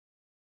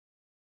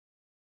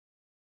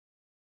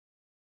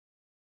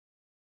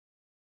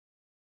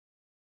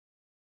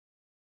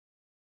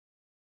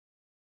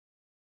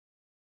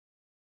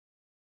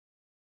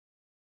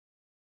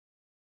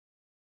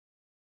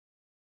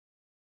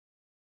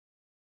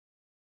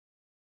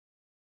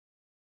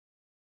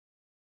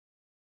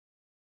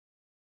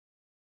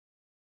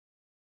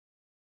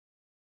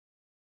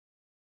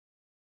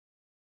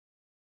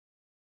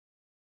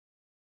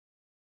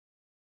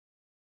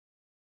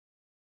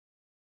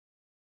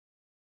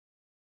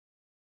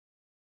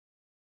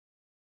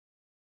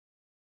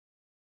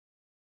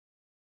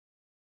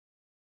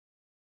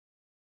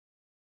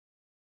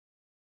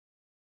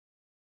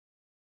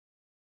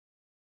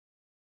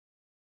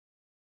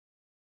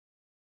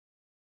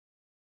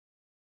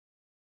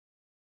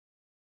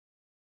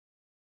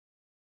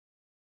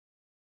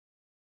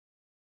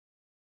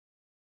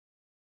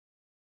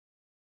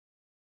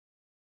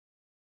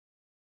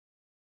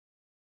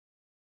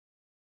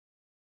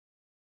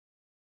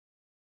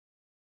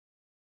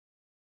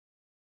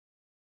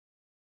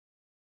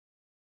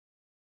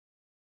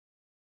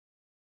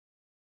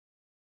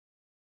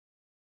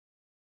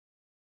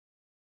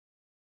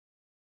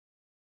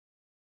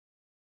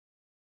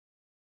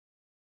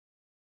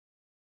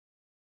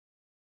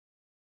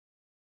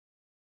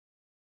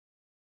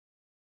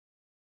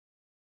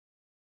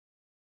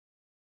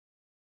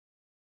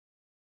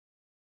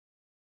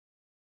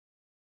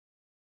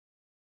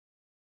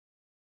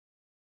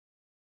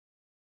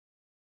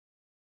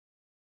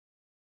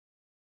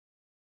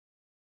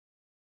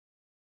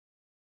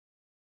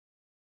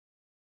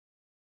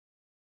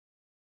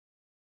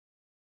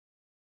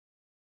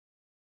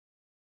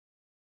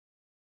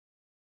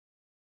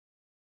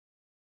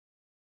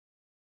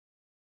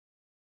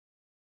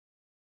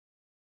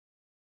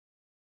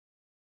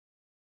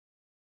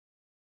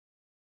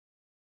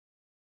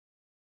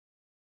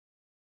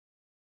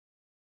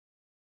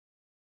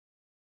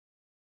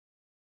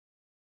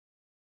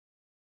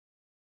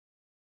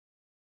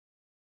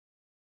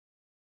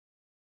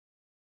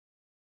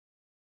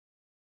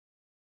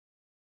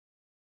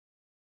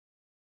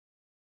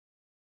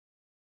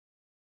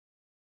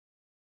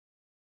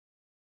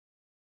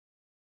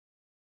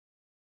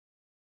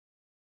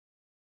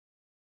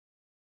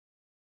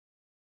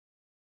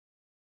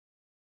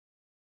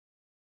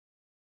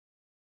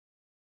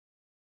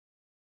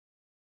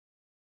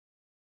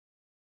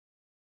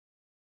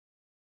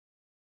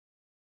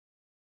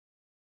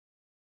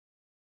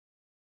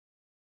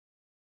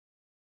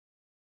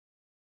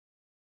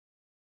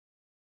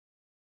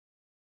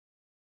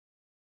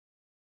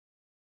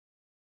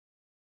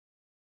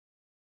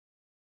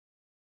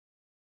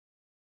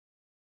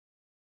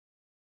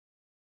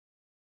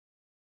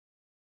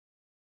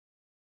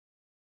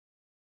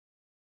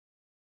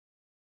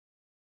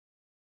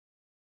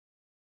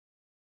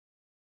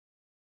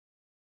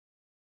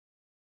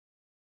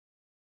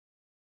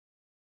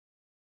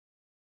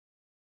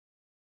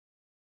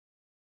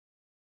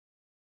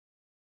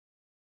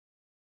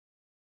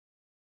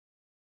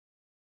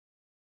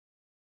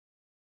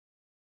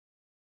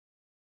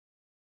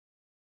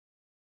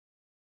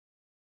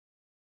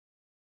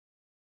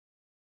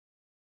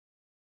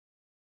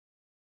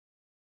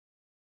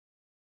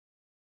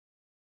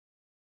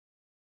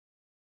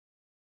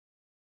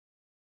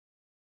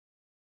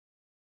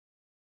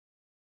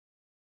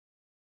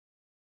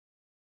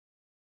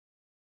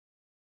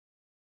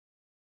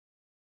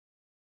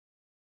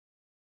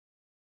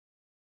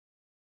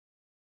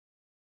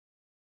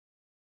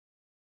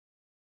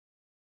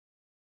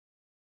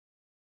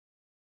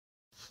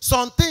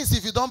Some things,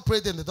 if you don't pray,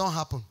 then they don't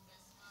happen.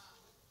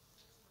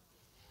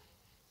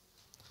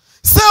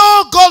 Say,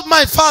 oh God,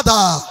 my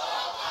Father,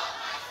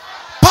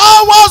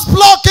 powers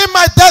blocking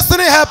my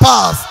destiny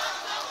helpers,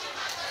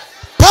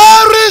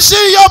 perish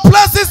in your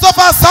places of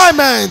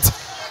assignment.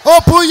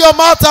 Open your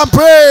mouth and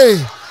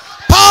pray.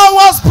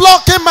 Powers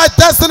blocking my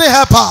destiny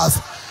helpers,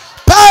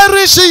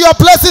 perish in your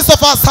places of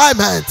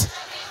assignment.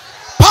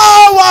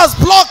 Powers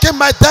blocking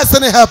my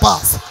destiny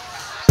helpers,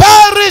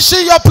 perish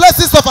in your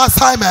places of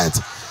assignment.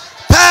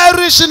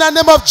 Perish in the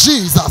name of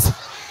Jesus.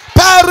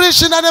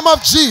 Perish in the name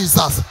of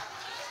Jesus.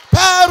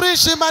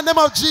 Perish in the name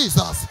of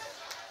Jesus.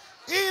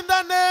 In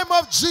the name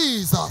of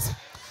Jesus.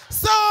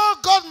 So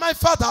God, my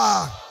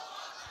Father,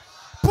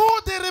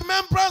 put the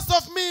remembrance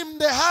of me in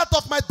the heart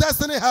of my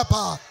destiny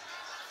helper.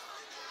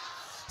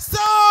 So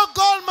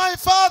God, my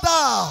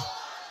Father,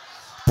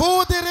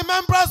 put the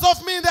remembrance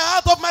of me in the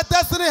heart of my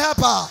destiny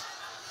helper.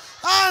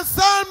 And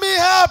send me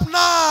help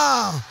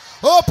now.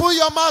 Open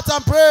your mouth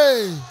and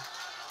pray.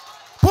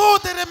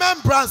 Put the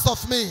remembrance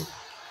of me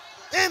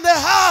in the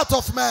heart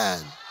of man,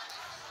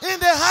 in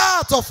the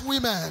heart of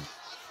women,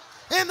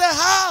 in the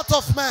heart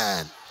of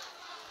man.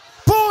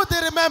 Put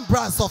the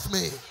remembrance of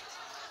me.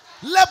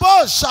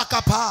 Lebo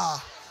shakapa,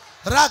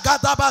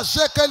 ragadaba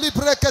shekeli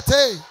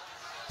brekete,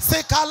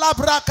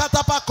 sekalabra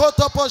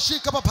katapakoto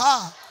poshika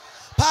papa,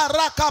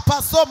 paraka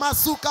paso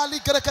masuka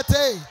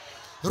ligrekete,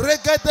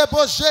 regede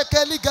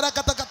boshekeli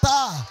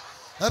grakatakata,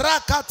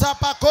 rakata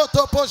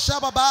pakoto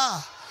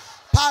poshababa.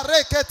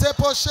 Parekete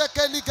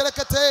posheke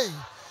ligrekete,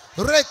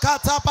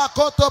 rekata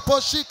pakoto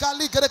poshika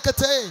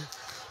ligrekete,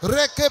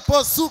 reke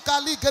posuka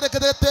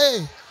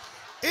ligrekete.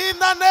 In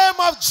the name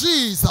of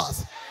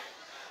Jesus.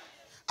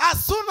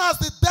 As soon as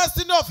the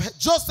destiny of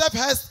Joseph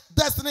has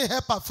destiny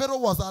helper, Pharaoh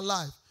was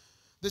alive.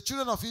 The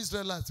children of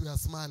Israelites were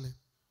smiling.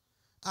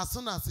 As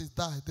soon as he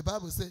died, the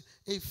Bible says,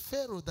 a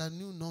Pharaoh that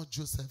knew not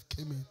Joseph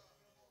came in.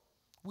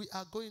 We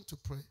are going to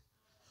pray.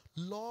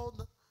 Lord,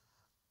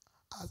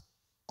 as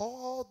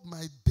all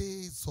my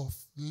days of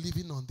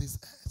living on this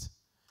earth,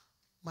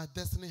 my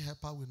destiny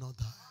helper will not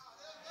die.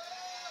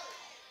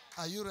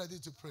 Are you ready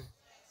to pray?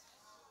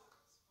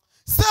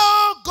 Say,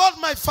 oh God,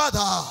 my Father,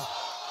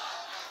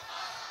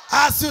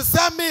 as you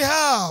send me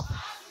help,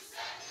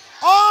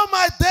 all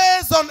my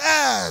days on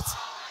earth,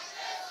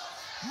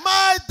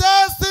 my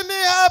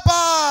destiny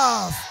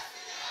helpers,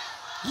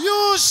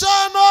 you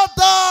shall not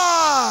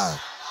die.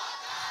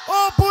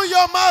 Open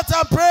your mouth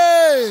and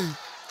pray.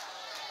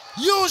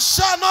 You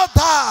shall not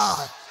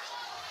die.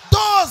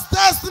 Those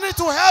destined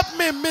to help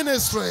me in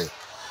ministry,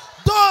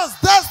 those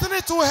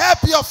destined to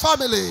help your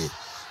family,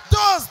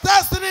 those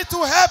destined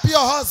to help your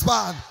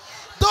husband,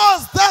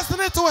 those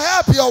destined to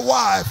help your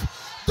wife,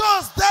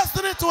 those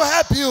destined to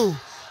help you,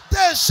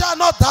 they shall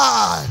not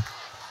die.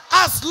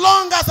 As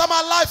long as I'm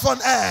alive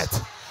on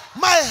earth,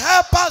 my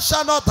helper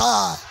shall not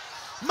die.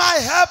 My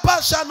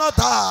helper shall not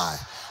die.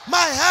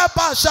 My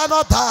helper shall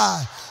not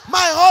die.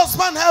 My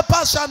husband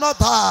helper shall not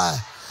die.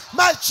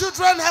 My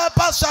children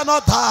helper shall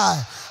not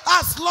die.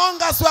 As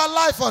long as we are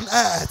alive on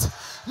earth,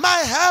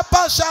 my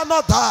helper shall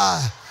not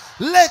die.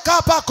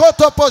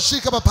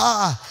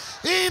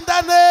 In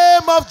the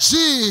name of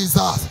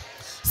Jesus.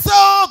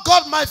 So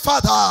God, my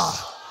Father,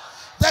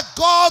 the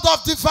God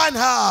of divine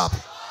help,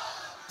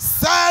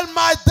 send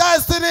my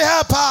destiny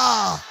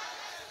helper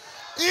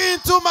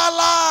into my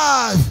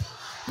life.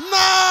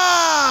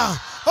 Now,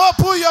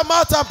 open your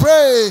mouth and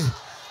pray.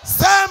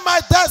 Send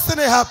my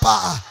destiny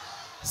helper.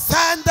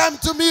 Send them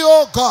to me,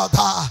 oh God.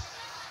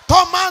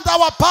 Command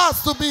our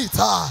paths to meet.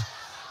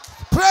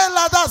 Pray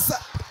like that.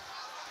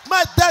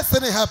 My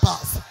destiny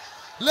helpers.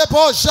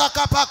 Lebo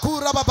shaka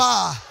pakura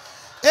baba.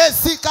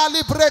 Esika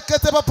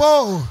librekete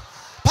babo.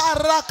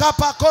 Paraka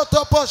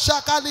pakoto po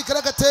shaka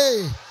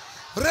ligregete.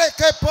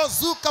 Reke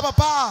pozuka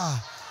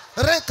baba.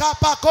 Reka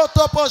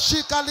pakoto po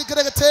shika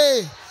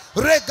ligregete.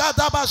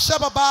 Regadaba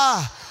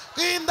shababa.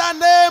 In the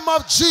name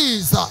of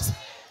Jesus.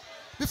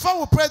 Before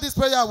we pray this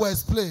prayer, I will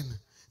explain.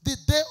 The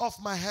day of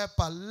my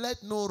helper,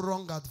 let no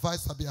wrong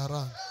advisor be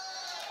around.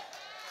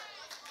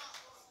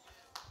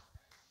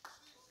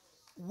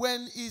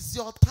 When is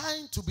your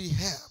time to be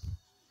helped,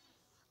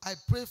 I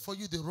pray for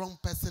you the wrong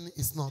person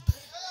is not there.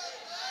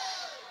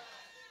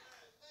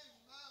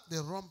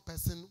 The wrong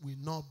person will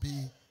not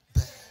be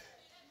there.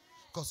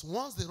 Because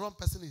once the wrong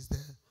person is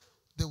there,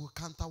 they will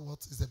counter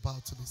what is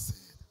about to be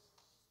said.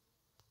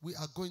 We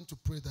are going to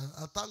pray that.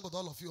 I thank God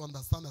all of you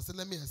understand. I said,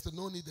 let me explain.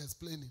 No need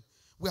explaining.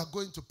 We are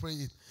going to pray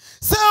it.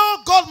 Say,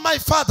 oh God, my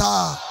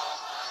Father,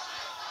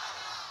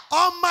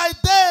 on my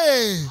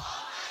day,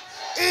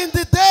 in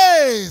the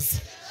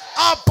days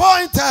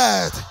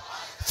appointed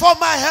for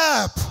my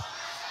help,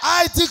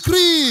 I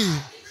decree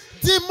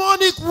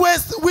demonic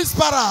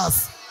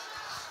whisperers,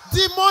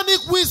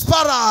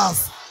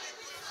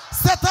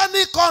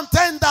 satanic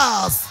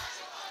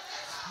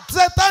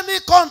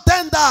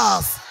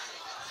contenders,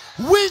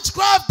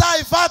 witchcraft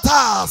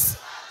diverters,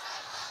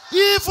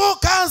 evil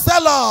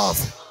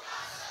counselors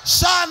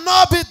shall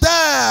not be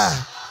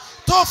there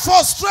to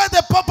frustrate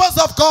the purpose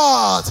of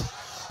God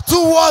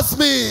towards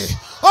me.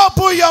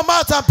 Open your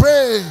mouth and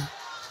pray.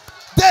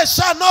 They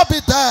shall not be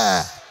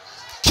there.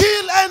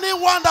 Kill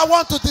anyone that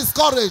want to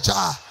discourage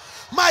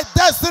my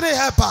destiny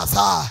helpers.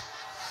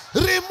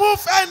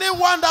 Remove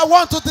anyone that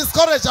want to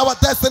discourage our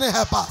destiny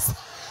helpers.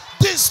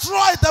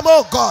 Destroy them,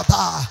 oh God.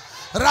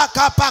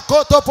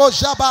 Rakapakoto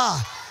poshaba.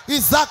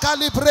 Izaka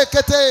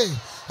librekete.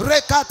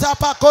 Rekata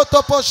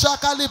pakoto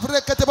poshaka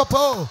librekete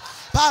popo.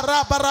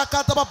 Para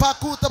barakata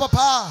papakuta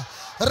papa.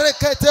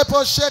 Rekete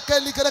posheke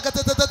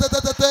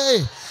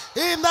ligrekete.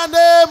 In the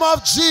name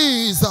of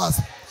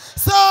Jesus.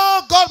 So,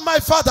 God, my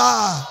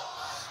Father,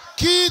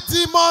 kill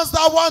demons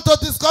that want to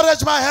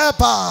discourage my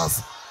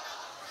helpers.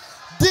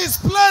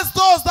 Displace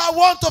those that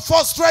want to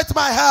frustrate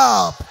my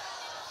help.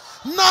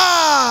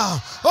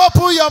 Now,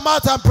 open your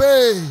mouth and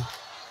pray.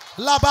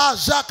 Laba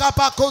jaka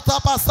pakota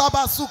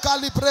pasaba suka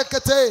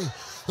librekete.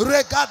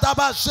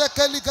 Regadaba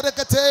sheke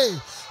ligrekete.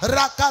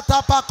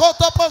 Rakata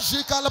pakota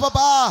poshika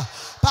lababa.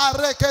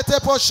 Parekete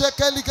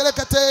posheke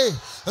ligrekete.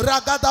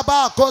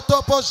 Ragadaba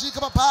koto poshika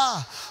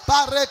papa.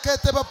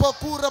 Parekete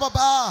popokura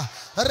baba.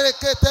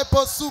 Rekete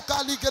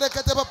posuka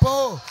ligrekete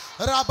popo.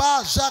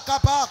 Raba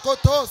jakapa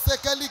koto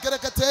sekeli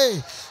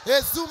grekete.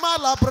 Ezuma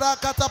labra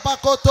katapa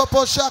koto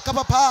poshaka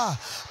papa.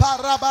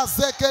 Paraba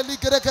sekeli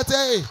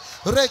grekete.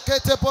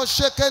 Rekete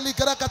poshekeli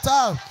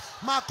grekata.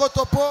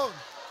 Makoto po.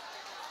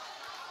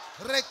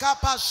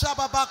 Rekapa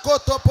shababa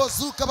koto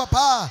pozuka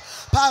papa.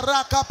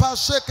 Parakapa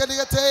shekeli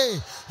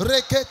gete.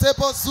 Rekete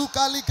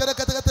pozuka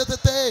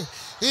ligrekete.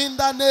 In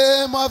the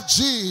name of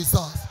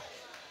Jesus.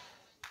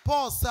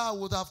 Paul said, I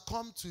would have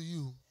come to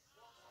you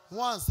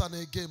once and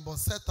again, but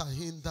Satan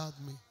hindered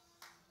me.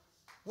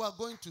 We are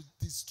going to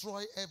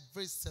destroy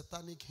every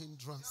satanic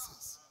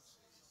hindrances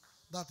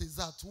that is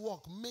at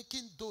work,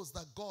 making those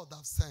that God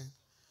have sent.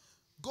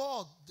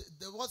 God,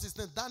 what's his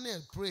name?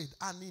 Daniel prayed,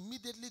 and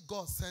immediately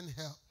God sent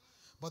help.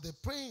 But the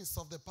prayers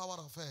of the power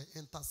of air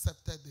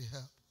intercepted the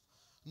help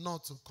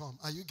not to come.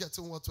 Are you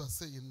getting what we are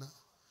saying now?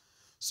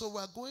 So we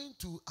are going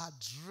to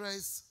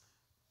address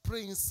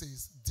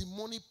princes,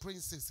 demonic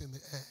princes in the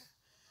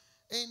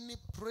air. Any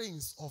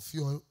prince of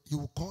you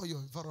will call your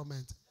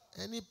environment,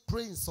 any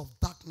prince of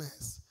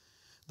darkness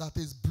that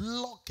is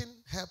blocking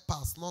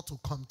helpers not to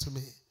come to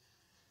me,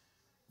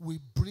 we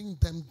bring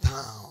them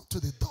down to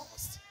the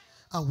dust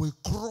and we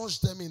crush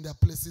them in their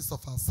places of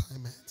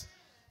assignment.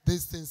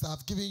 These things,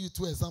 I've given you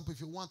 2 examples.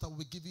 If you want, I will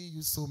be giving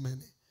you so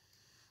many.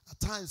 At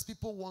times,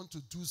 people want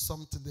to do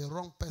something, the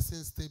wrong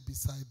person stay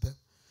beside them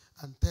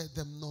and tell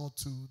them not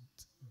to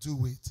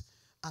do it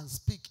and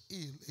speak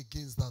ill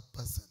against that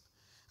person.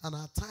 And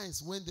at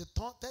times, when they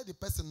tell the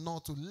person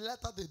not to,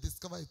 later they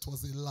discover it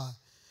was a lie.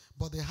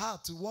 But they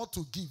had to, what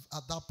to give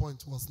at that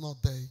point was not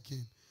there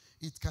again.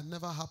 It can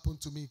never happen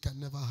to me. It can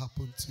never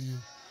happen to you.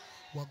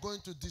 We're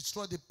going to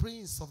destroy the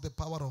prince of the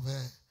power of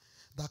air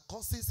that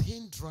causes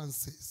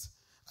hindrances.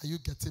 Are you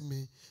getting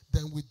me?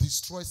 Then we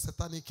destroy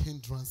satanic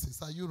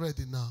hindrances. Are you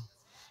ready now?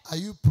 Are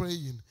you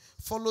praying?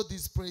 Follow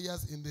these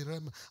prayers in the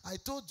realm. I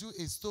told you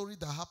a story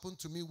that happened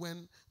to me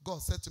when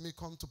God said to me,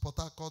 come to Port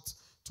Harcourt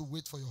to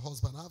wait for your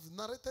husband. I've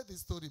narrated this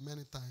story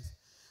many times.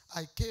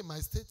 I came, I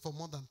stayed for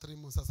more than 3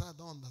 months. I said, I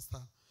don't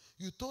understand.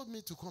 You told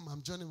me to come,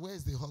 I'm joining. Where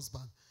is the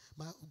husband?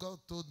 God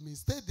told me,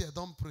 stay there,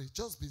 don't pray.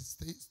 Just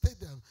stay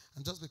there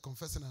and just be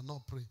confessing and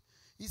not pray.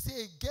 He said,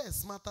 a girl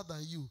smarter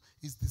than you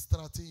is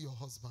distracting your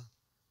husband.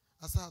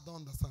 I said, I don't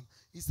understand.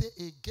 He said,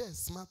 a girl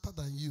smarter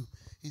than you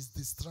is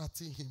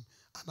distracting him.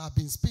 And I've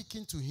been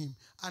speaking to him,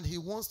 and he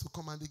wants to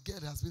come, and the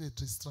girl has been a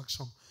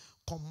distraction.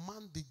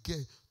 Command the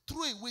girl.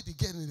 Throw away the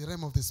girl in the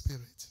realm of the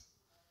spirit.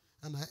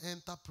 And I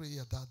enter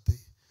prayer that day.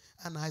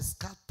 And I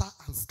scatter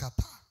and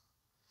scatter.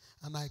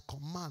 And I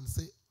command,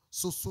 say,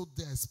 so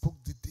day I spoke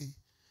the day,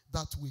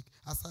 that week,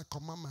 as I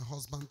command my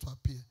husband to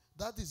appear.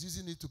 That is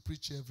using it to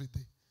preach every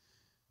day.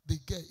 The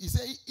girl, he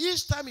said,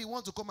 each time he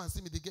wants to come and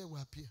see me, the girl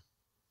will appear.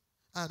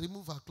 And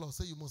remove her clothes.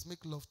 Say, you must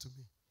make love to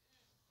me.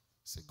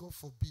 Say, God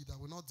forbid, I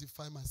will not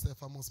defile myself.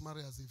 I must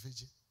marry as a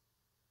virgin.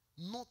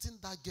 Nothing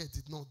that girl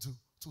did not do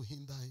to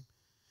hinder him.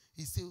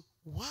 He said,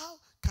 how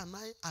can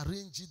I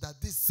arrange it that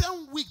the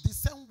same week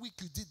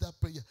you did that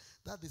prayer,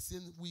 that the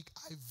same week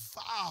I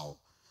vow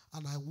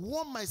and I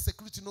warn my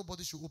security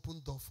nobody should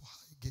open door for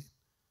her again.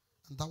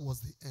 And that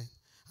was the end.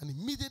 And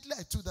immediately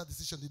I took that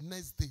decision. The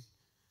next day,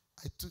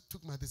 I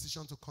took my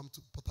decision to come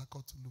to Port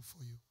Harcourt to look for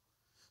you.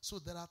 So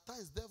there are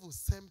times devil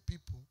send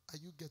people, are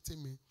you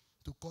getting me,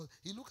 to call.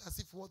 It looks as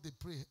if what they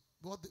pray,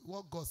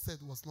 what God said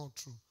was not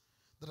true.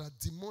 There are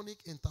demonic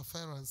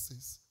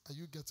interferences. Are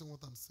you getting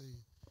what I'm saying?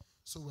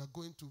 So we are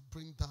going to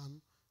bring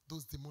down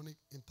those demonic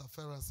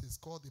interferences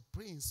called the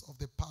prince of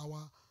the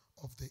power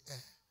of the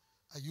air.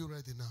 Are you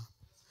ready now?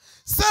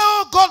 Say,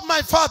 oh God,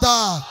 my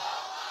Father,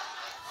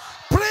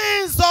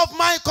 prince of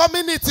my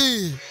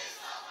community,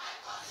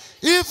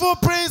 evil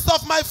prince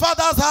of my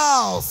father's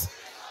house,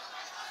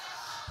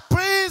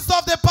 prince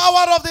of the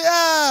power of the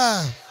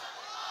air,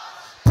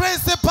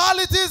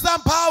 principalities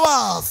and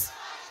powers,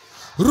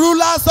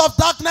 rulers of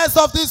darkness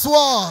of this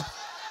world,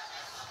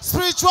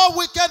 spiritual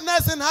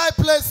wickedness in high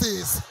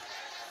places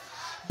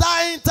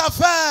that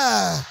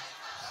interfere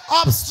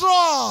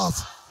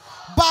obstruct,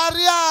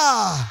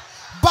 barrier,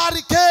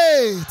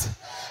 barricade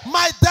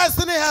my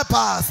destiny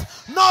helpers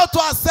not to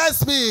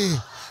access me.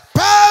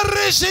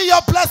 Perish in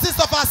your places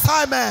of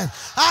assignment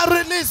and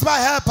release my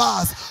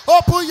helpers.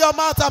 Open your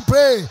mouth and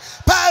pray.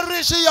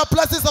 Perish in your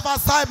places of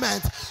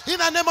assignment. In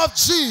the name of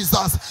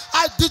Jesus,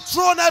 I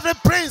dethrone every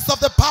prince of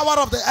the power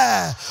of the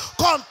air,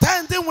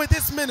 contending with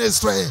this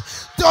ministry,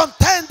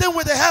 contending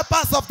with the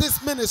helpers of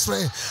this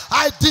ministry.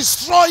 I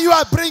destroy you,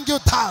 I bring you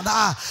down.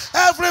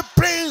 Every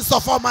prince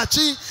of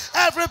Omachi,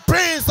 every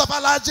prince of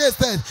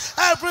Alajeste,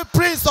 every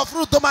prince of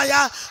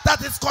Rudomaya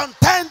that is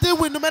contending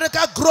with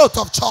numerical growth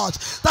of church,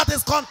 that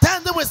is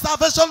contending with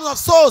salvation of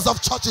souls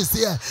of churches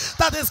here,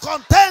 that is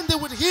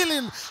contending with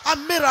healing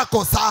and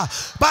miracles.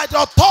 By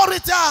the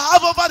authority I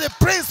have over the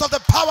prince of the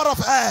power of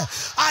air,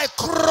 I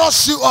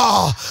crush you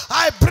all.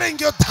 I bring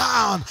you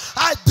down.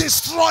 I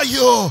destroy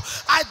you.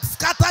 I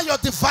scatter your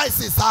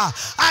devices.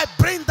 I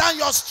bring down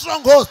your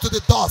strongholds to the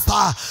dust.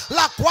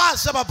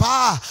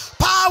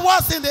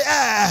 Powers in the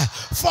air,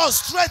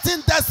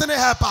 frustrating destiny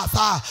helpers.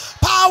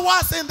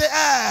 Powers in the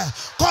air,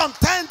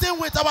 contending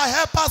with our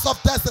helpers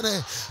of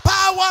destiny.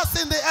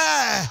 Powers in the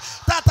air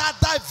that are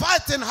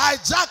diverting,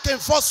 hijacking,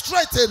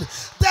 frustrating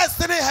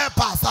destiny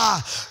helpers.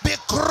 Be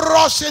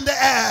crushed in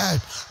the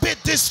air. Be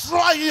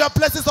destroyed in your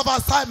places of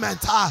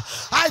assignment.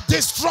 I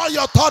destroy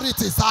your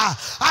authorities.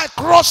 I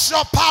crush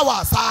your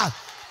powers.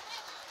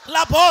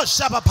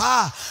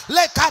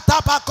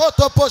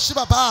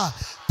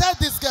 Tell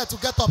this girl to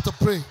get up to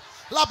pray.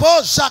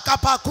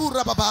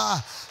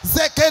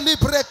 Zekeli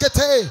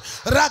brekete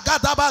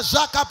ragadaba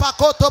jaka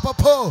pakoto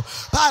popo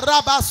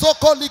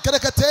parabasoko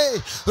likrekete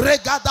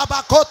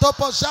regadaba koto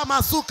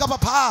pojama suka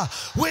papa.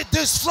 We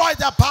destroy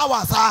the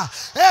powers,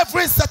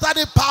 every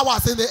satanic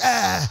powers in the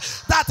air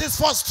that is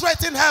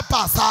frustrating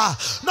helpers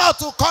not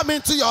to come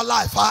into your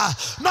life,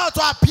 not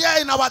to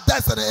appear in our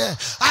destiny.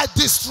 I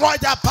destroy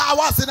their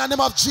powers in the name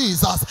of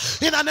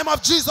Jesus. In the name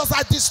of Jesus,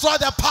 I destroy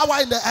their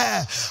power in the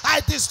air. I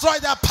destroy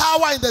their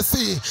power in the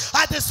sea.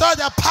 I destroy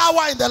their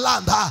power in the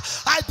land.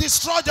 I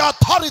destroy the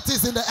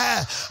authorities in the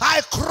air.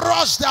 I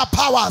crush their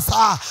powers.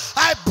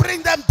 I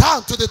bring them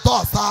down to the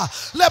dust.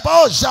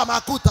 Lebo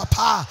jamakuta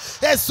pa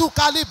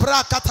esukali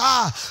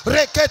brakata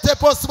rekete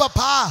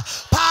posubapa.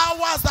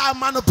 Powers are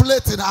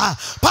manipulating.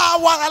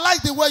 Power. I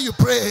like the way you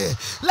pray.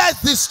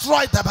 Let's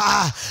destroy them.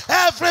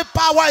 Every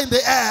power in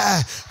the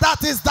air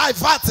that is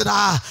diverting,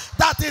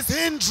 that is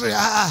hindering,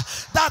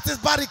 that is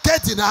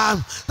barricading,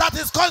 that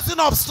is causing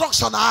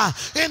obstruction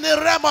in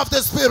the realm of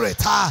the spirit,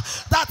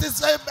 that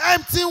is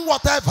emptying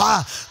whatever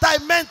that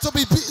meant to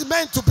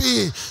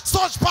be.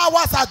 Such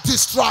powers are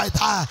destroyed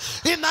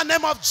in the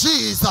name of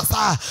Jesus.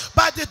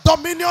 By the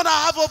dominion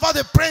I have over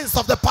the prince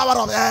of the power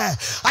of air,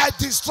 I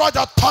destroy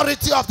the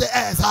authority of the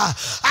air.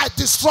 I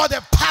destroy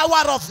the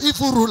power of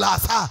evil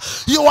rulers.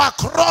 You are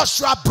crushed.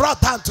 You are brought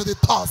down to the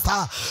dust.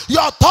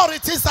 Your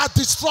authorities are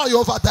destroyed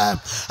over them.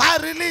 I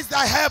release the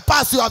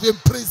helpers you have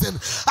imprisoned.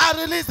 I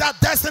release the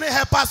destiny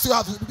helpers you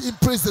have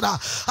imprisoned.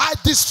 I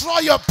destroy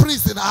your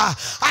prisoner.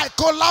 I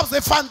collapse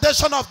the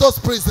foundation of those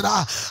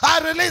prisoners. I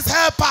release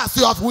helpers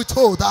you have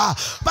withheld.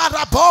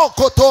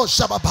 Barabokoto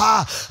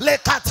shababa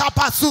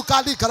lekatapa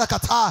sukali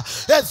karakata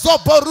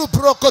ezoboru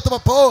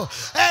brokotopo.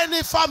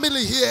 Any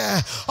family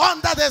here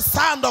under the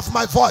sound of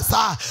my voice,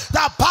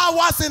 the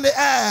powers in the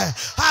air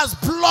has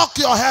blocked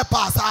your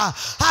helpers,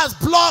 has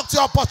blocked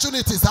your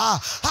opportunities,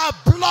 has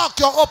blocked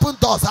your open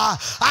doors.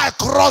 I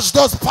crush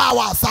those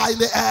powers in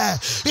the air.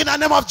 In the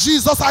name of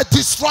Jesus, I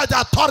destroy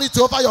the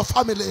authority over your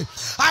family.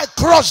 I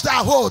crush their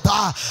hold.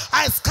 I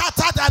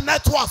scatter their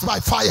networks by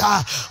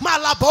fire.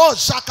 Malabo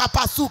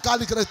shakapasuka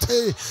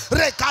ligrete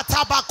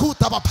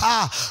rekatabakuta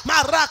papa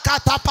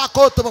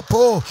marakatapakoto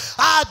popo.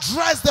 I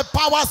address the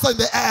powers in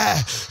the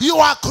air. You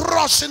are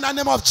crushed in the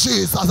name of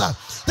Jesus.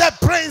 The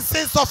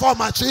princes of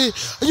Omachi,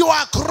 you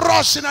are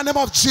crushed in the name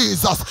of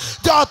Jesus.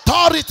 The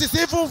authorities,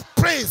 even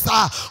prince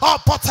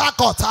of Port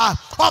Harcourt,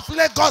 of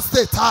Lagos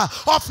State,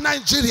 of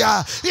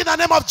Nigeria, in the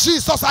name of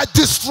Jesus, I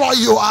destroy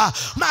you.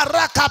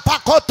 Maraka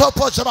pakoto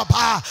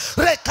pojababa,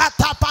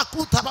 rekata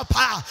pakuta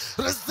papa,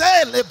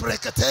 rezele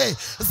brekete,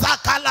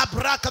 zakala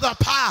brakada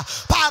pa,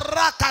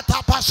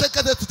 parakata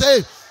pashekete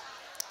today.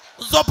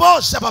 Zobo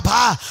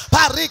shababa,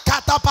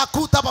 parikata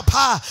pakuta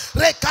papa,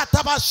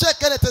 rekata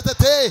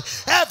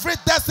bashekete. Every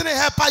destiny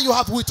helper you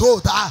have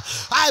withheld,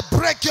 I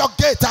break your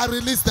gate, I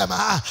release them.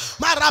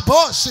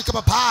 Marabo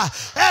shikababa,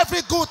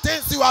 every good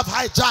things you have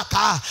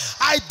hijacked,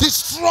 I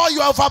destroy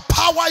you,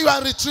 overpower you,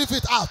 and retrieve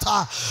it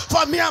out.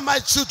 For me and my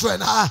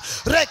children,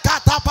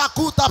 rekata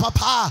pakuta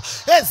papa,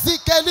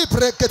 ezikeli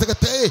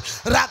brekete,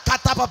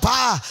 rakata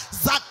papa,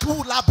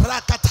 zakula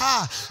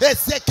brakata,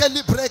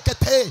 ezekeli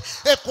brekete,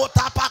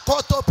 ekota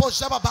pakoto po.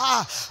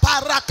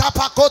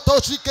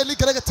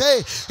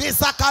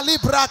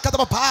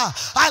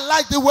 I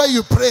like the way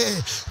you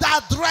pray.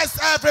 That address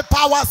every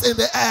powers in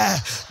the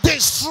air.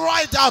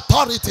 Destroy the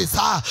authorities.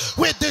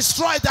 We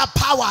destroy their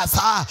powers.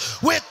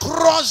 We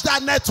crush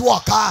their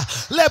network.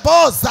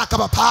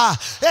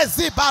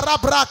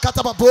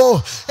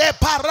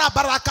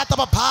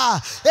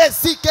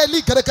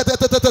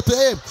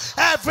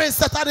 Every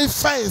satanic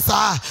fence,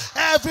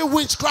 every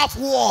witchcraft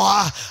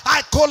war,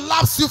 I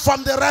collapse you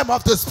from the realm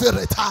of the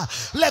spirit.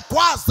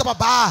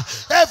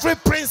 Every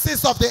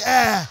princess of the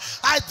air,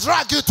 I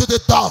drag you to the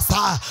dust.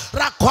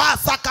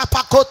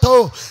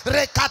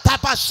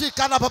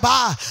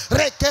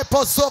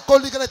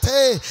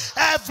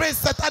 Every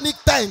satanic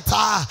tent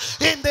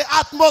in the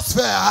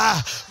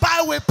atmosphere,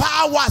 by with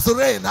powers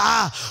reign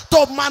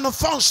to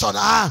malfunction,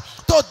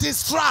 to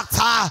distract,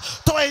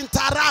 to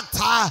interact,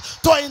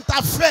 to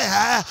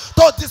interfere,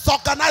 to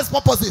disorganize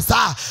purposes.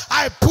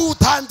 I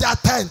put on their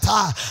tent.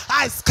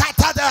 I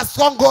scatter their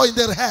stronghold in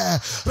their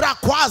hair.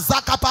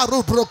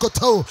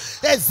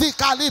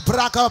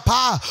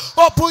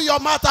 Open your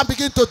mouth and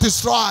begin to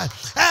destroy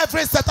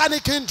every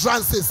satanic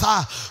hindrances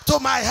to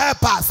my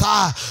helpers,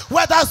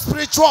 whether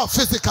spiritual or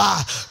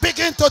physical.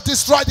 Begin to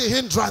destroy the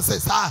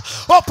hindrances.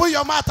 Open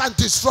your mouth and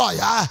destroy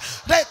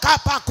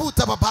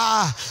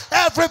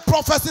every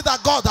prophecy that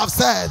God have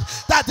said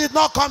that did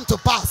not come to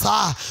pass.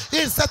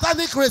 In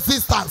satanic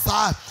resistance,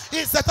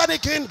 in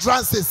satanic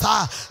hindrances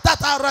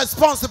that are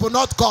responsible,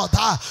 not God.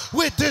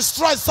 We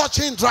destroy such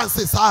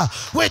hindrances.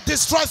 We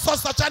destroy such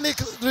satanic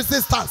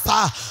resistance.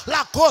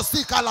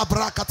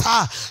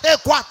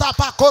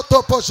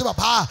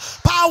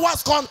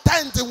 Powers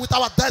contending with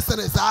our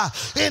destinies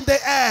in the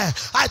air.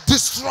 I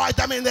destroy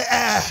them in the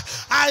air.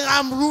 I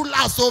am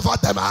rulers over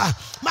them.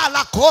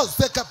 Malakos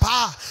de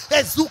Kapa,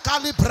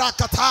 Ezukali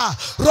Brakata,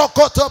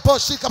 Rokoto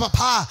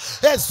Poshikapa,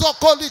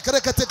 Ezokoli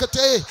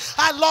Krekete.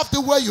 I love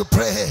the way you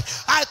pray.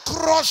 I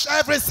crush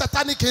every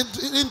satanic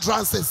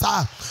hindrances.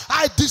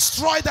 I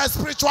destroy the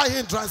spiritual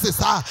hindrances.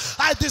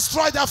 I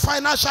destroy the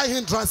financial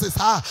hindrances.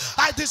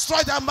 I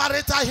destroy the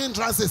marital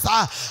hindrances.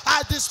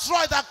 I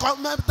destroy the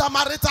marital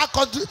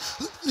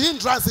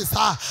hindrances.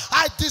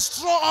 I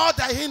destroy all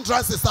the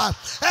hindrances.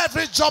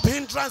 Every job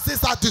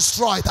hindrances are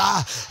destroyed.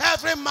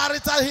 Every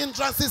marital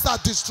hindrances are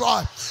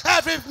destroyed.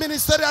 Every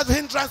ministerial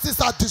hindrances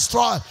are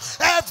destroyed.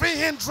 Every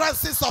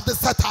hindrances of the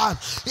Satan,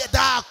 they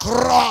are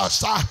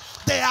crushed.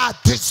 They are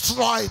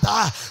destroyed.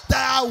 They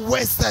are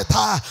wasted.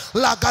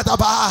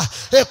 Lagadaba,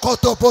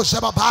 Ekotopo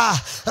Shababa,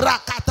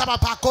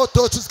 Rakatabapa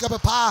Koto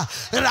Chuskabapa,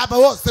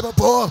 Rabao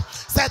Sebabo.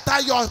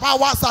 Satan, your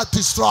powers are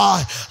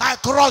destroyed. I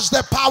crush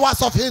the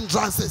powers of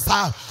hindrances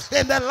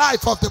in the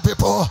life of the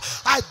people.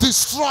 I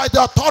destroy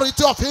the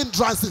authority of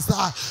hindrances,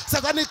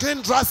 satanic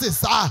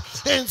hindrances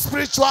in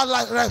spiritual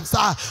realms.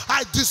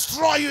 I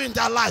destroy you in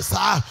their lives.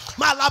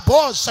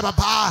 Malabo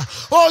Shababa.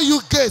 Oh, you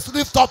gates,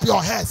 lift up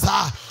your heads.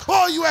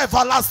 Oh, you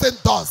everlasting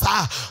doors.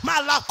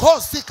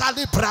 Malakosi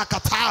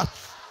Kalibrakata.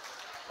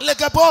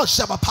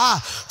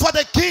 For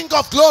the King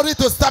of Glory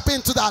to step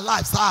into their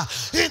lives,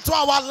 into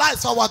our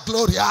lives, our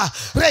glory.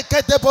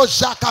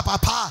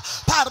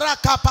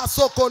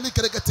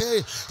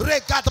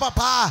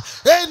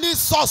 Any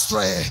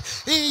sorcery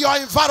in your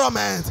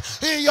environment,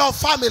 in your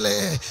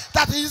family,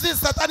 that is in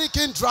satanic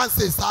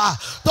hindrances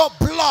to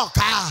block,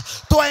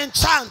 to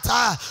enchant,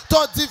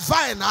 to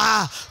divine,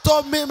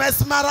 to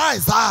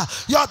mesmerize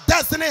your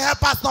destiny,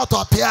 help us not to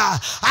appear.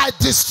 I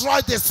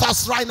destroy the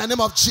sorcerer in the name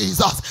of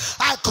Jesus.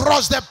 I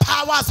crush the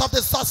powers of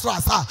the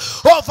sorcerers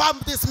over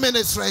this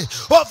ministry,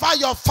 over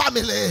your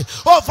family,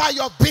 over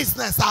your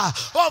business,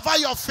 over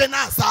your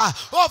finance,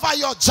 over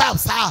your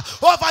jobs,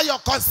 over your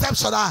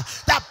conception.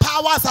 The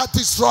powers are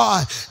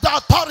destroyed. The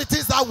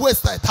authorities are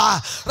wasted.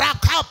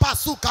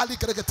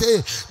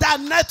 The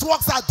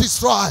networks are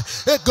destroyed.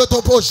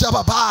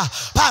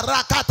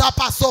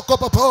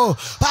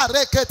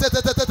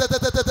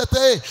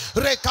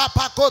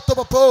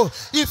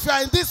 If you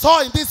are in this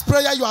hall, in this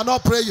prayer, you are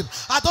not praying.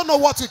 I don't know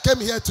what you came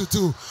here to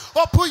do.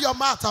 Open your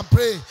mouth and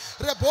pray.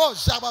 Rebo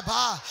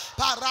Shababa,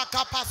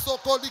 Paraka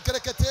Pasoko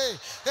Likrekete,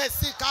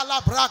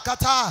 Esikala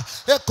Brakata,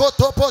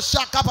 Ekotopo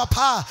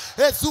Shakapapa,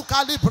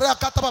 Ezukali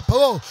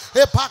Brakatapo,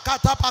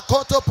 Epakata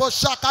Pakoto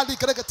Poshaka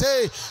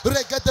Likrekete,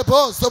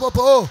 Regetebo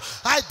Sobopo.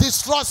 I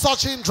destroy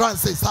such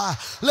hindrances.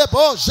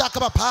 Lebo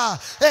Shakapapa,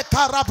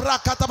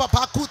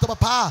 Ekarabrakatapa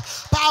Kutapa,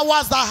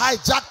 powers that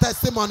hijack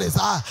testimonies,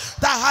 that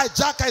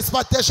hijack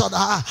expectation.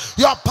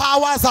 Your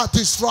powers are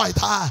destroyed.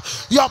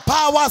 Your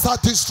powers are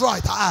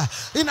destroyed.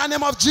 In the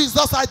name of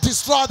Jesus, I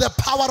destroy the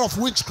power of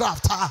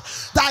witchcraft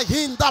that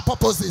hinder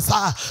purposes,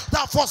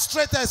 that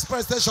frustrate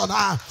expectation,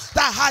 that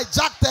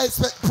hijack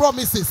the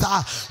promises.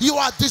 You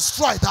are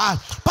destroyed.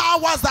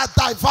 Powers that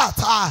divert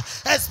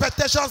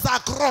expectations are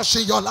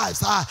crushing your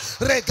lives.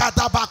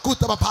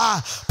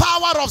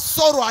 Power of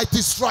sorrow, I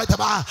destroy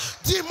them.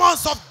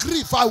 Demons of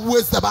grief, I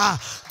waste them.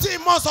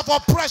 Demons of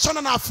oppression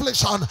and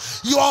affliction,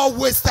 you are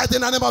wasted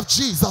in the name of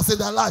Jesus in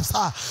their lives.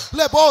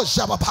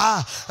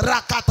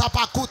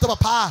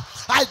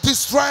 I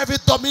destroy every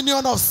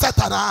dominion of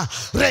Satan.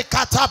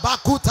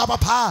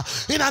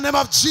 In the name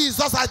of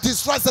Jesus, I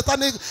destroy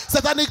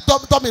satanic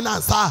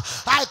dominance.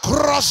 I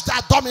crush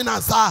that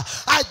dominance.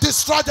 I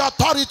destroy the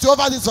authority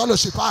over this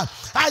fellowship.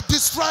 I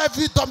destroy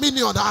every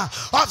dominion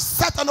of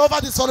Satan over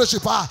this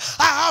fellowship. I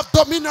have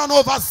dominion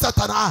over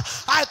Satan.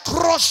 I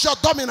crush your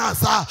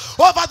dominance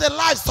over the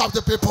lives of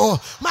the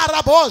people.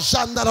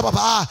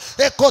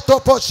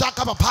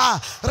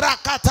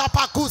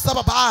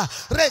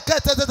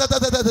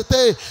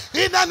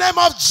 In the name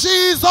of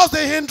Jesus, the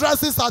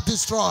hindrances are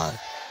destroyed.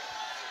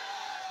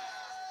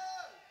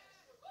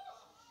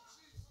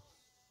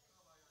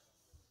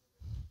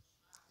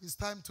 It's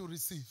time to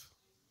receive.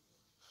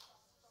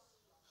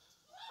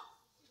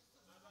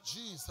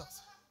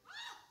 Jesus.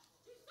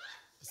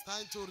 It's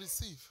time to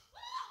receive.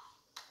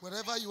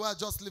 Wherever you are,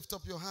 just lift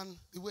up your hand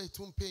the way it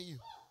won't pain you.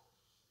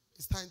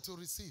 It's time to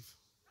receive.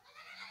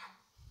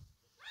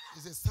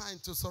 It's a sign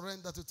to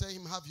surrender, to tell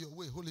him, have your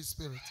way, Holy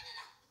Spirit.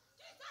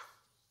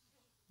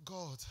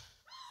 God.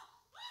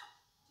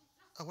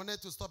 I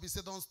wanted to stop. He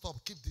said, don't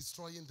stop. Keep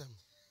destroying them.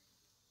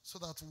 So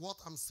that what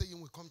I'm saying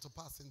will come to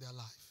pass in their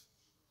life.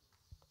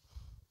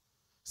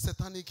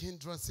 Satanic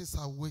hindrances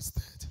are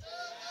wasted.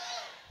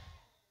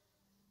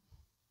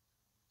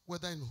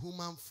 Whether in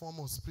human form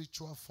or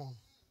spiritual form.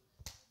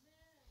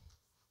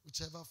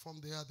 Whichever form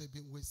they are, they've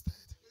been wasted.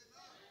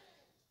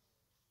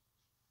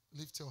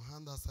 Lift your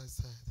hand as I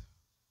said.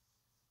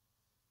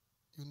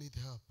 You need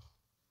help.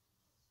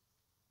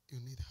 You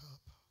need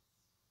help.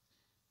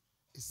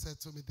 He said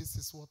to me, this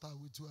is what I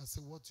will do. I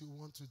said, what do you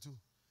want to do?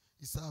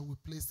 He said, I will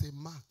place a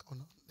mark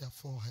on their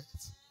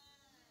foreheads.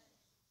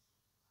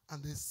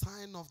 And the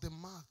sign of the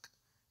mark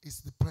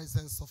is the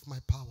presence of my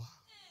power.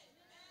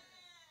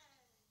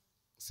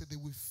 So they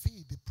will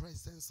feel the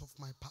presence of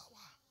my power.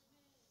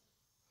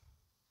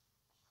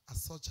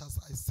 As such as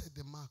I set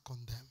the mark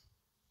on them.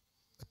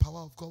 The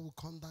power of God will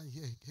come down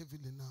here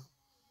heavily now.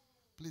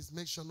 Please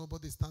make sure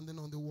nobody is standing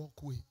on the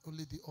walkway.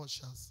 Only the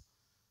ushers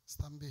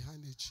stand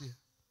behind a chair.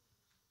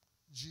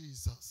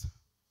 Jesus.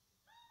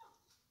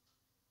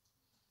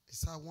 He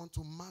said, I want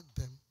to mark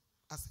them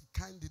as a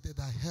candidate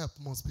that help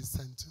must be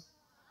sent to.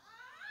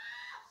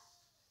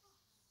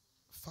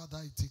 Father,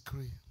 I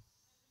decree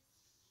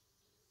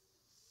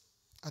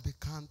at the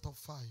count of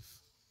 5,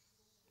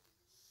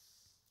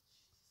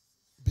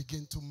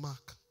 begin to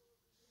mark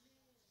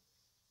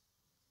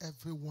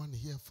everyone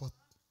here for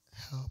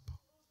help.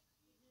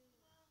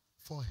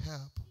 For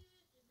help.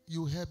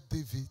 You help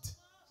David.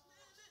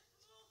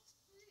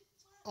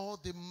 All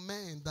the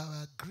men that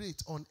are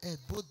great on earth,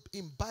 both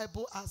in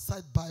Bible,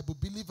 outside Bible,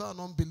 believer and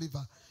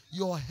unbeliever,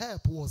 your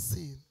help was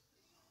seen.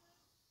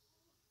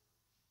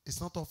 It's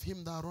not of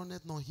him that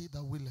runneth, nor he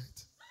that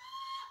willeth.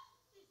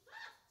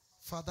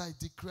 Father, I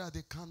declare at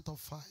the count of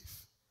 5.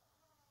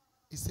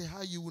 He said,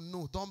 how you will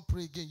know. Don't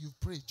pray again. You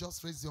pray.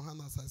 Just raise your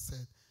hand as I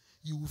said.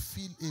 You will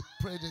feel a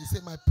presence. He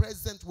said, my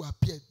presence will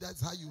appear.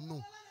 That's how you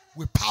know.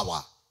 With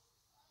power.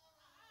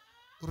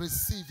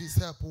 Receive his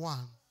help. 1.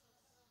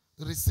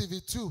 Receive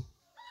it. 2.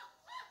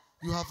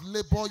 You have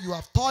labored. You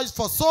have toiled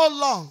for so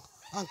long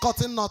and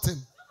gotten nothing.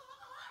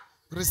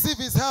 Receive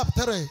his help.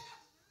 3.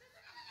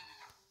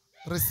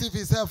 Receive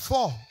his help.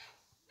 4.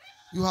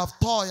 You have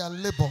toil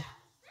and labor.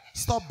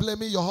 Stop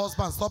blaming your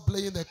husband. Stop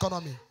blaming the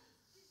economy.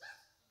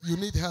 You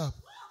need help.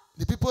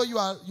 The people you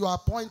are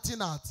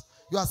pointing at,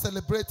 you are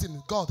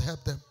celebrating, God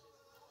help them.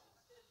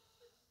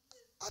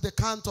 At the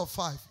count of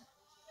 5,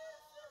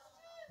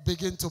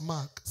 begin to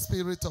mark.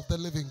 Spirit of the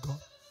living God.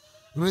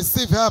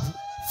 Receive help.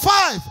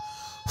 5.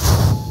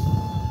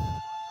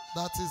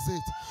 That is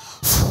it.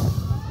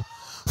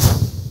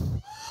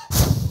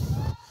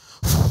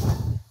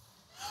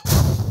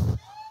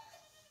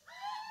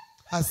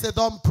 I said,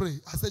 don't pray.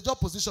 I said, your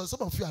position.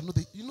 Some of you are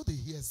they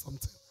hear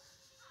something.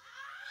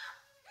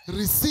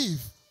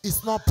 Receive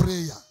is not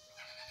prayer.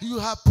 You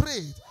have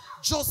prayed.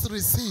 Just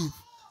receive.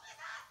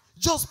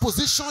 Just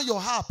position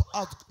your help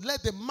out.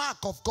 Let the mark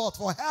of God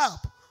for help.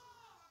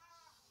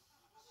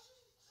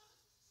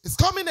 It's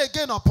coming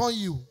again upon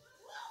you.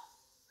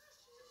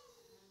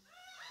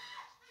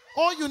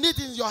 All you need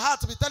in your heart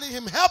to be telling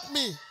him, help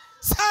me.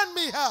 Send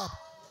me help.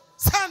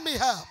 Send me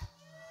help.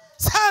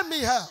 Send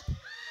me help.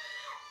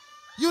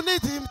 You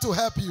need him to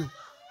help you.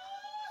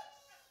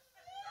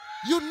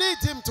 You need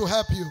him to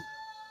help you.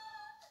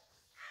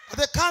 At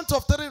the count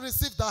of 3,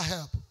 receive that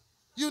help.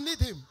 You need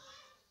him.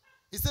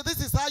 He said, this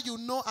is how you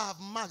know I have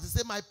marked. He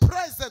said, my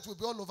presence will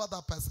be all over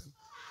that person.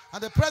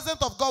 And the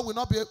presence of God will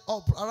not be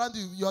up around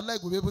you. Your leg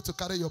will be able to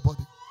carry your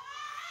body.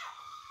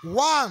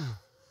 1,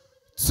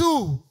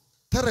 2,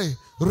 3.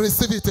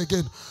 Receive it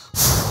again.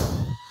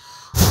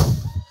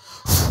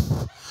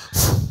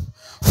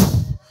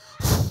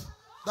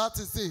 That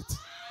is it.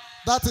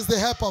 That is the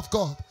help of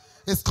God.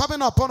 It's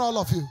coming upon all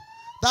of you.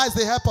 That is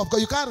the help of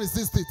God. You can't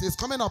resist it. It's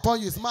coming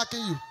upon you. It's marking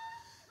you.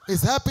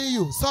 is helping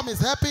you. Some is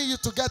helping you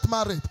to get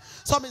married.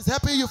 Some is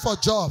helping you for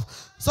job.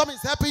 Some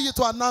is helping you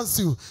to announce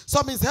you.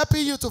 Some is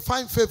helping you to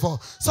find favor.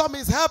 Some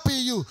is helping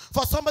you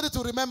for somebody to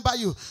remember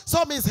you.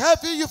 Some is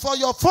helping you for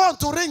your phone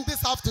to ring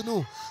this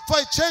afternoon for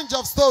a change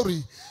of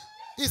story.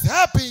 It's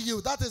helping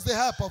you. That is the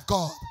help of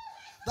God.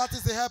 That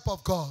is the help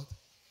of God.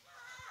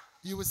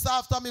 You will say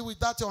after me with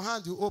that your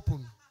hand you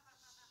open.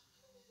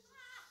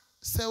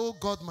 Say, oh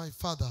God, my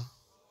Father,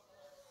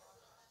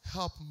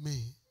 help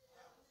me.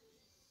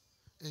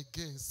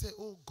 Again, say,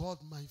 oh God,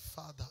 my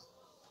Father,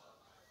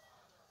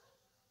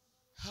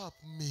 help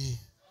me.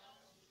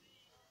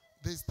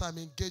 This time,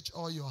 engage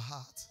all your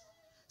heart.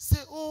 Say,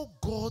 oh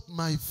God,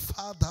 my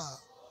Father,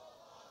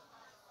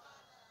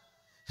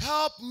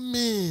 help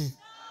me.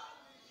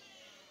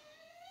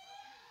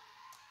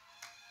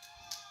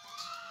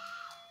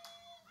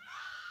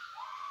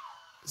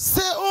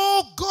 Say,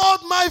 oh God,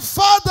 my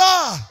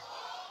Father,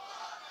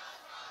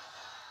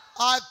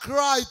 I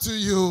cry to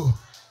you.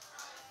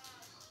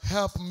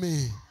 Help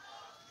me.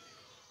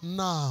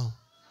 Now.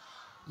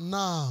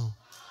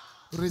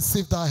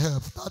 Receive that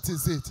help. That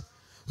is it.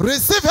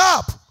 Receive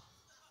help.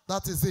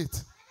 That is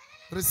it.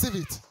 Receive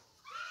it.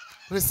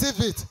 Receive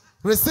it.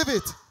 Receive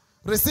it.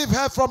 Receive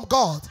help from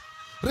God.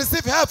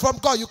 Receive help from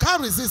God. You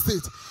can't resist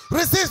it.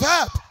 Receive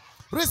help.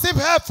 Receive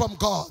help from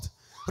God.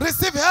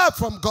 Receive help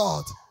from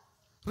God.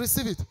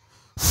 Receive it.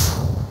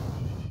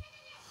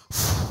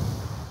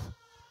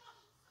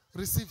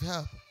 Receive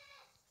help.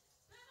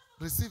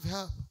 Receive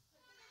help.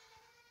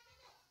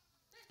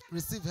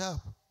 Receive help.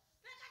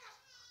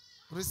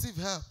 Receive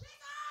help.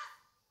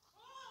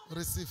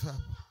 Receive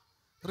help.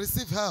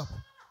 Receive help.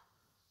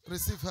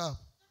 Receive help.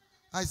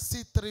 I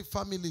see 3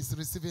 families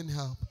receiving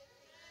help.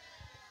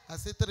 I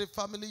see 3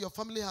 families. Your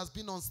family has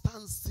been on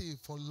standstill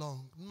for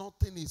long.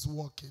 Nothing is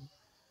working.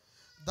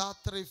 That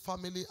 3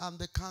 family, and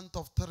the count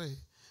of 3.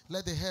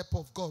 Let the help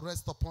of God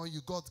rest upon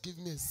you. God, give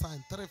me a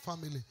sign. 3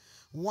 family.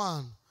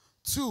 1,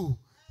 2,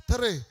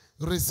 3.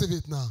 Receive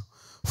it now.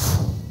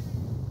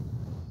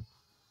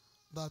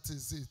 That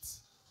is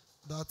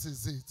it. That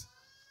is it.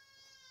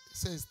 It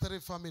says 3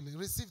 family.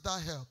 Receive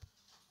that help.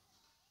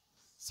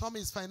 Some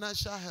is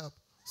financial help.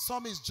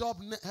 Some is job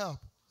help.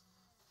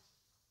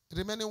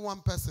 Remaining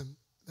 1 person.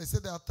 They say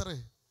there are 3.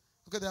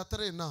 Okay, there are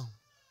 3 now.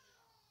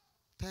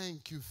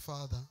 Thank you,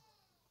 Father.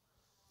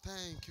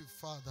 Thank you,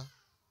 Father.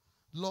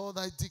 Lord,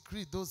 I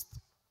decree those,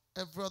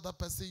 every other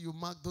person you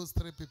mark those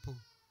 3 people.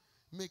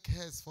 Make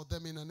haste for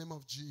them in the name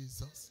of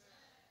Jesus.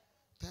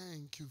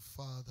 Thank you,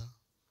 Father.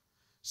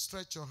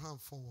 Stretch your hand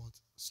forward.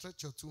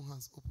 Stretch your 2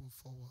 hands open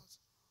forward.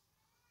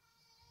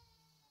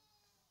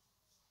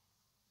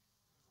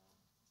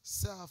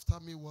 Say after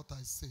me what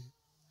I say.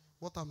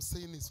 What I'm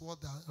saying is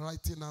what they are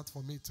writing out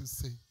for me to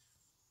say.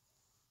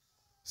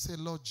 Say,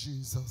 Lord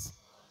Jesus,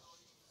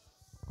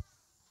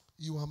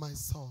 you are my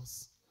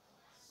source.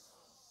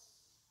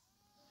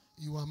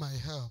 You are my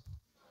help.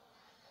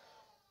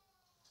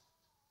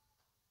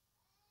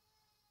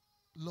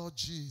 Lord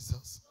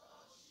Jesus,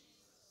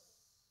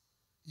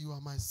 you are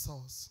my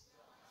source.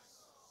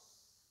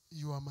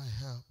 You are my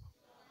help.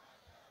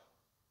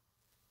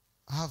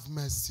 Have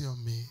mercy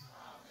on me.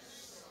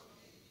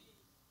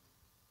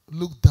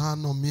 Look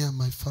down on me and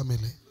my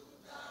family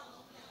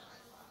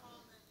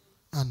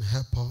and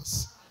help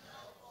us.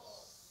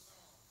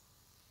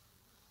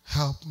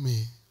 Help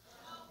me.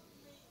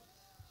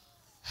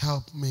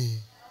 Help me.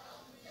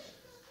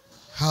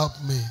 Help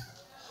me.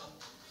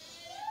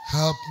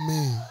 Help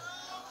me.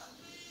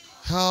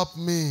 Help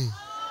me.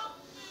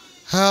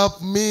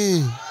 Help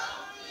me.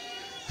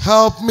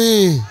 Help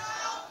me.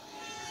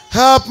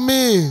 Help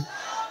me.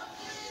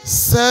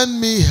 Send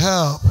me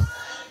help.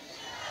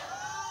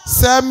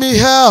 Send me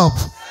help.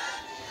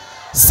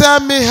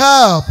 Send me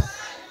help.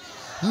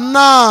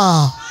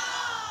 Now.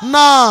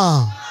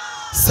 Now.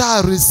 Say,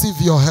 I receive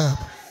your help.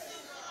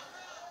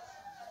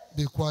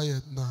 Be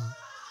quiet now.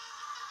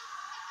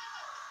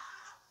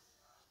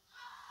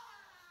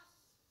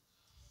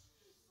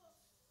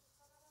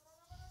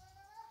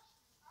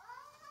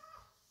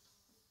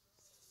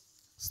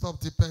 Stop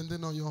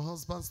depending on your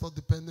husband. Stop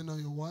depending on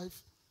your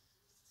wife.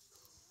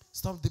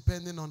 Stop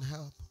depending on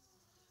help.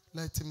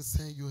 Let him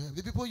send you help.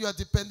 The people you are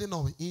depending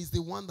on, he is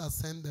the one that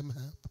sent them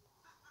help.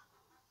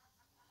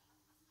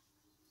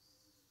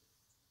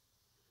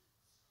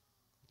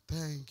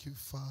 Thank you,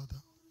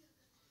 Father.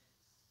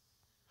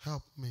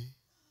 Help me.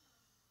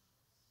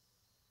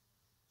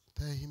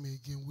 Tell him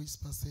again.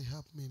 Whisper, say,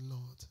 help me,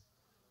 Lord.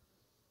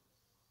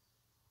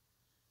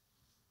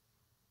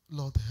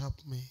 Lord, help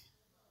me.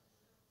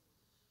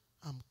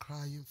 I'm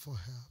crying for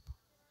help.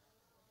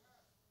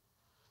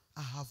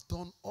 I have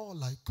done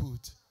all I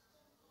could.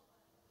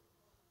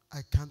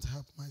 I can't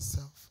help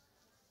myself.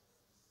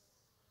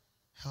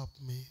 Help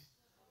me.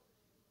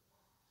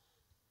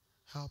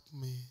 Help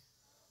me.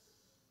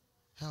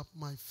 Help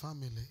my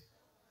family.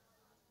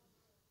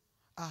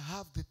 I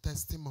have the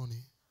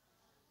testimony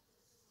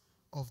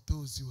of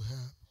those you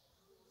help.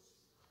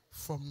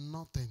 From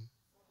nothing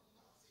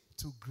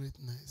to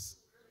greatness.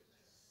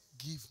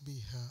 Give me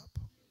help.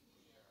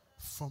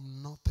 From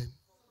nothing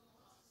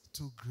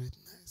to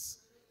greatness.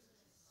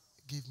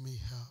 Give me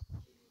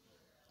help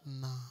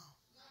now.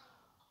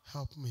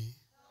 Help me.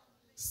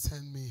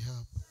 Send me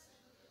help.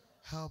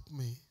 Help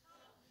me.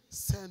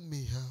 Send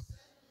me help.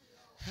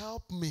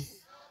 Help me.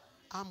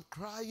 I'm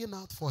crying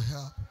out for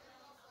help.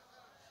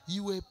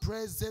 You a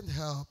present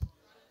help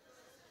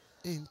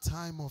in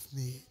time of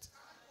need.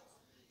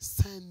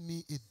 Send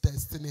me a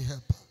destiny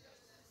helper.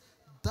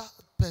 That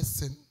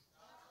person,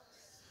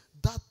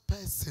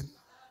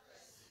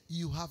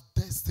 you have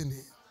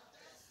destiny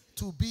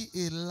to be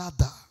a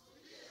ladder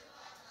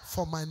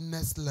for my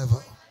next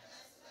level.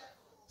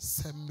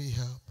 Send me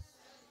help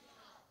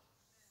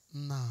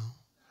now.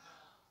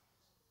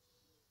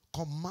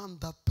 Command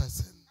that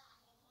person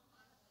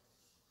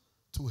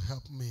to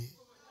help me.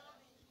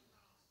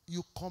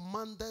 You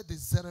commanded the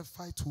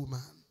Zarephath woman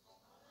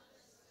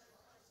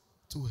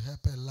to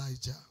help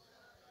Elijah.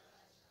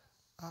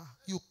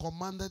 You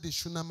commanded the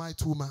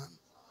Shunammite woman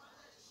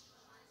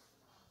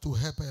to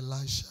help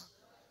Elisha.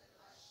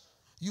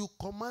 You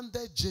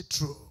commanded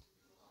Jethro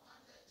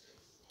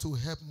to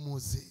help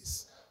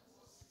Moses.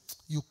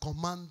 You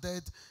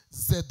commanded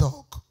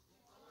Zadok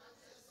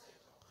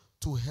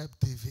to help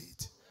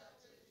David.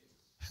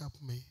 Help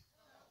me.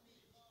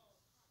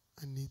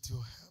 I need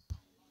your help.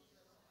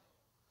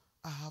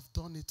 I have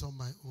done it on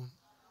my own.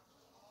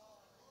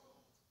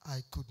 I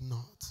could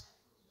not.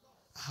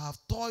 I have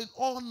toiled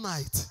all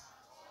night.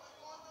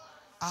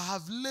 I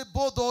have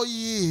labored all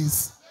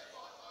years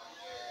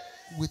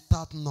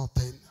without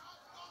nothing.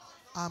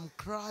 I'm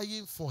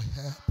crying for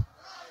help.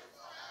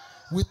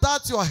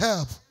 Without your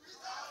help,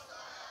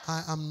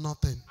 I am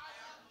nothing.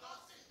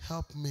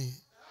 Help me.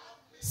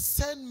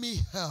 Send me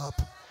help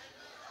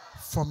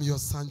from your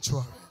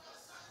sanctuary.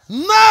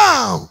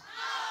 Now!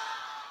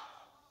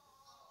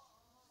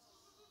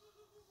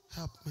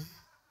 Help me.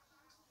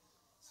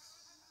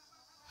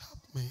 Help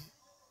me.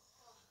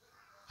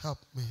 Help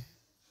me.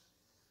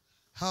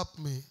 Help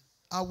me.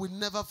 I will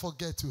never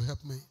forget to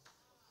help me.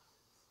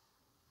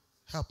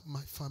 Help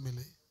my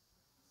family.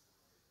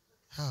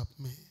 Help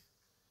me.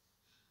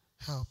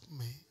 Help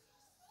me.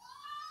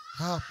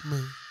 Help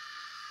me.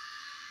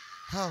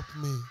 Help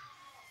me.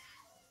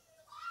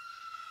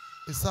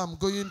 It's I'm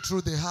going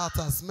through the heart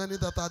as many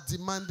that are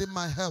demanding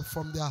my help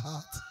from their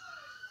heart.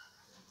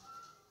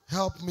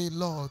 Help me,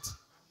 Lord.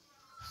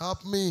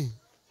 Help me.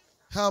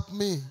 Help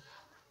me.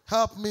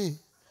 Help me.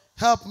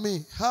 Help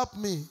me. Help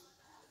me.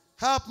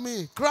 Help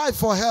me. Cry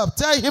for help.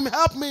 Tell him,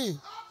 help me.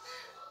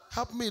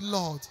 Help me,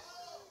 Lord.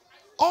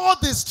 All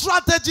the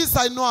strategies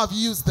I know, I've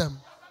used them.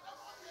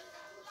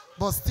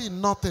 But still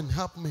nothing.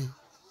 Help me.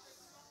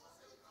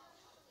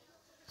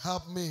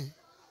 Help me.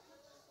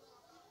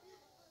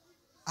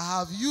 I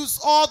have used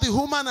all the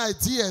human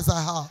ideas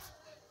I have.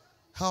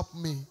 Help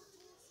me.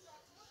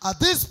 At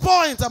this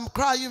point, I'm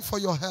crying for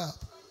your help.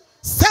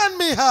 Send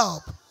me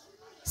help.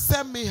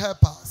 Send me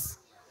helpers.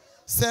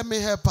 Send me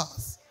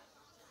helpers.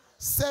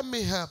 Send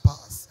me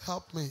helpers.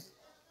 Help me.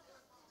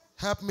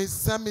 Help me.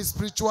 Send me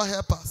spiritual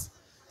helpers.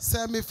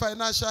 Send me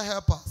financial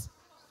helpers.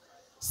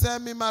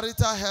 Send me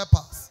marital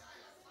helpers.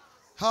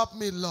 Help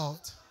me, Lord.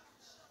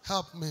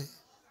 Help me.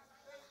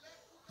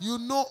 You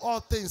know all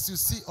things. You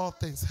see all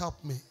things.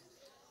 Help me.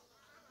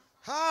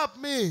 Help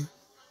me.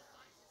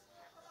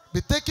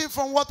 Be taken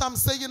from what I'm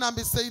saying and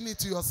be saying it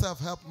to yourself.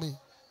 Help me.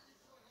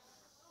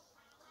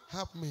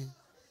 Help me.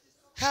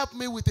 Help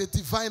me with the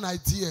divine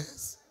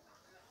ideas.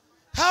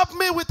 Help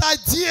me with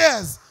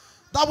ideas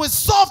that will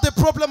solve the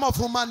problem of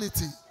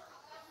humanity.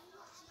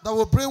 That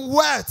will bring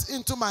wealth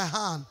into my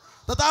hand.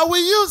 That I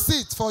will use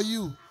it for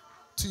you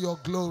to your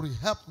glory.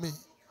 Help me.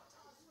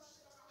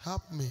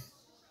 Help me.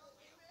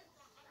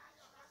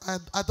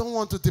 I don't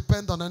want to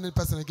depend on any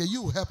person again.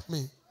 You help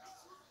me.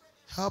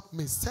 Help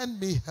me. Send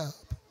me help.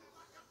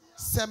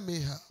 Send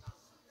me help.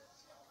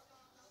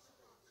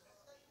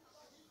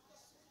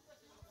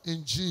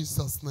 In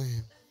Jesus'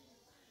 name.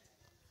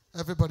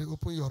 Everybody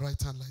open your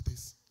right hand like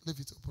this. Leave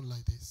it open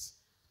like this.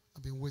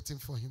 I've been waiting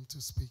for him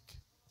to speak.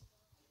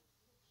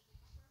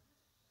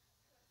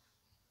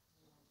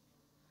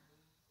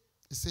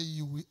 He said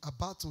you will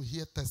about to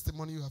hear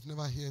testimony you have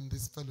never heard in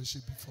this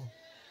fellowship before.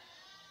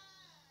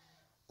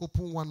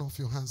 Open one of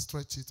your hands.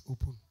 Stretch it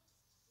open.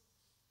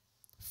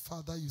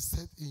 Father, you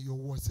said in your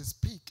word, say,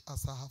 speak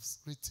as I have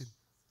written.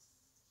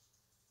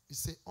 You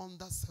say,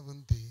 under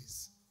 7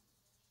 days.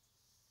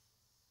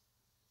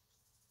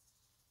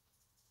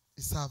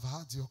 He said, I've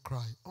heard your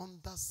cry.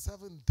 Under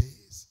 7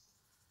 days.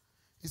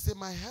 He said,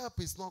 my help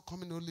is not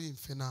coming only in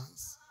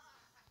finance.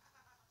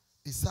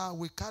 He said, I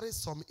will carry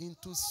some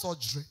into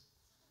surgery,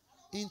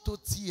 into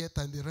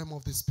theater in the realm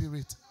of the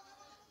spirit,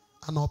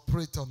 and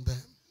operate on them.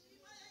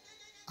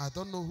 I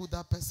don't know who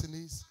that person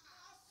is.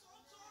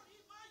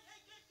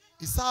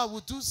 He said, I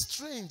will do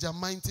strange and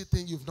mighty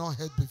things you've not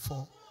heard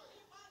before.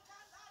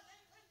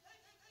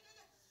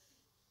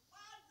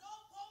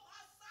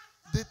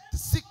 The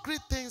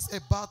secret things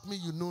about me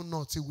you know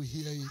not, you will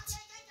hear it.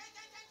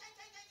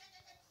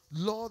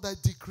 Lord, I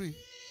decree.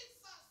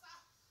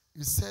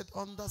 You said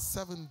under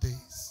 7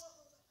 days.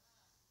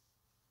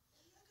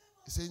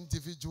 He said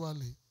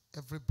individually,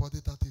 Everybody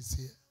that is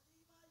here,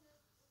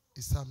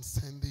 is I'm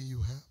sending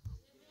you help.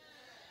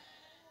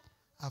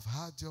 I've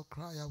heard your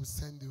cry. I will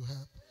send you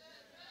help.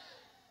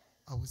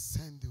 I will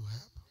send you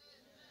help.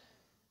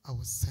 I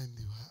will send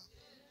you help.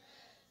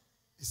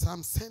 Is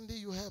I'm sending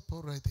you help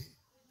already.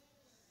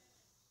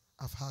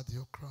 I've heard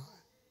your cry.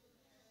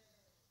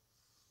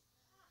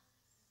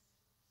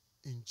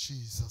 In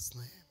Jesus'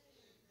 name.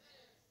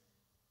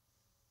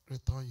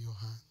 Return your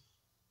hand.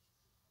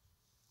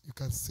 You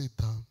can sit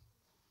down.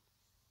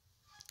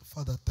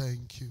 Father,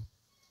 thank you.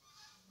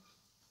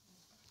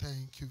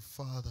 Thank you,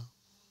 Father.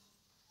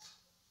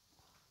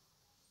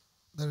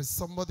 There is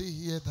somebody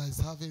here that is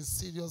having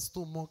serious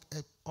stomach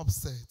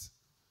upset.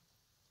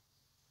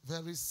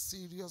 Very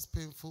serious,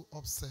 painful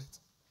upset.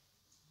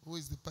 Who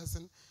is the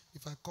person?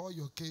 If I call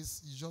your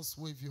case, you just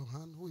wave your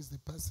hand. Who is the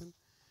person?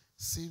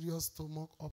 Serious stomach